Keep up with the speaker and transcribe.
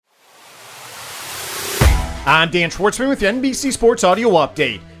I'm Dan Schwartzman with your NBC Sports Audio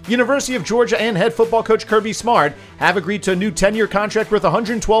Update. University of Georgia and head football coach Kirby Smart have agreed to a new 10-year contract worth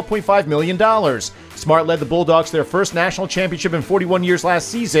 $112.5 million. Smart led the Bulldogs to their first national championship in 41 years last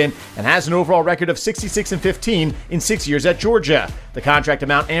season and has an overall record of 66-15 in 6 years at Georgia. The contract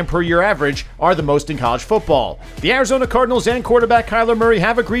amount and per year average are the most in college football. The Arizona Cardinals and quarterback Kyler Murray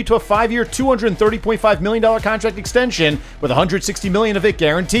have agreed to a 5-year, $230.5 million contract extension with $160 million of it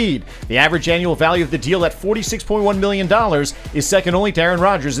guaranteed. The average annual value of the deal at $46.1 million is second only to Aaron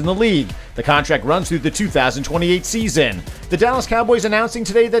Rodgers in the league. The contract runs through the 2028 season. The Dallas Cowboys announcing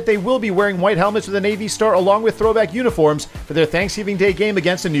today that they will be wearing white helmets with a Navy star along with throwback uniforms for their Thanksgiving Day game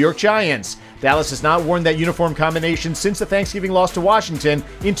against the New York Giants. Dallas has not worn that uniform combination since the Thanksgiving loss to Washington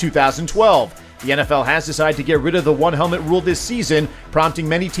in 2012. The NFL has decided to get rid of the one-helmet rule this season, prompting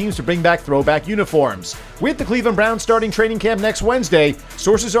many teams to bring back throwback uniforms. With the Cleveland Browns starting training camp next Wednesday,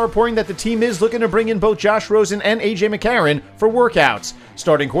 sources are reporting that the team is looking to bring in both Josh Rosen and A.J. McCarron for workouts.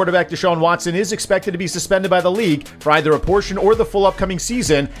 Starting quarterback Deshaun Watson is expected to be suspended by the league for either a portion or the full upcoming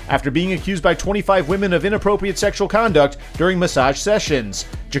season after being accused by 25 women of inappropriate sexual conduct during massage sessions.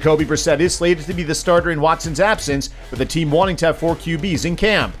 Jacoby Brissett is slated to be the starter in Watson's absence, with the team wanting to have 4 QBs in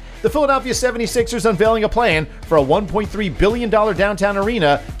camp. The Philadelphia 76ers unveiling a plan for a $1.3 billion downtown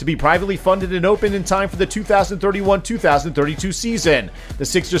arena to be privately funded and open in time for the 2031-2032 season. The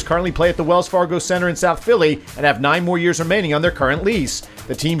Sixers currently play at the Wells Fargo Center in South Philly and have 9 more years remaining on their current lease.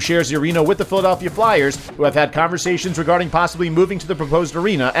 The team shares the arena with the Philadelphia Flyers, who have had conversations regarding possibly moving to the proposed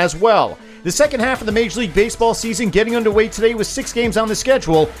arena as well. The second half of the Major League Baseball season getting underway today with 6 games on the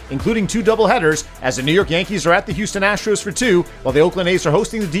schedule, including 2 doubleheaders, as the New York Yankees are at the Houston Astros for 2, while the Oakland A's are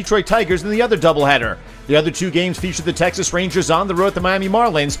hosting the Detroit Tigers in the other doubleheader. The other 2 games feature the Texas Rangers on the road at the Miami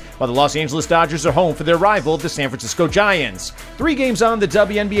Marlins, while the Los Angeles Dodgers are home for their rival, the San Francisco Giants. 3 games on the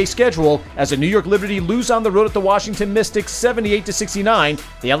WNBA schedule, as the New York Liberty lose on the road at the Washington Mystics 78-69.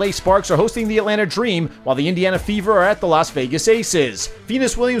 The LA Sparks are hosting the Atlanta Dream, while the Indiana Fever are at the Las Vegas Aces.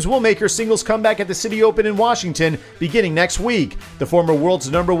 Venus Williams will make her singles comeback at the City Open in Washington beginning next week. The former world's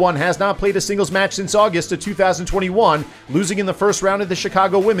 #1 has not played a singles match since August of 2021, losing in the first round of the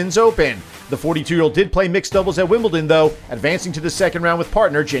Chicago Women's Open. The 42-year-old did play mixed doubles at Wimbledon, though, advancing to the second round with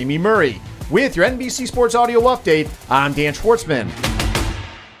partner Jamie Murray. With your NBC Sports Audio Update, I'm Dan Schwartzman.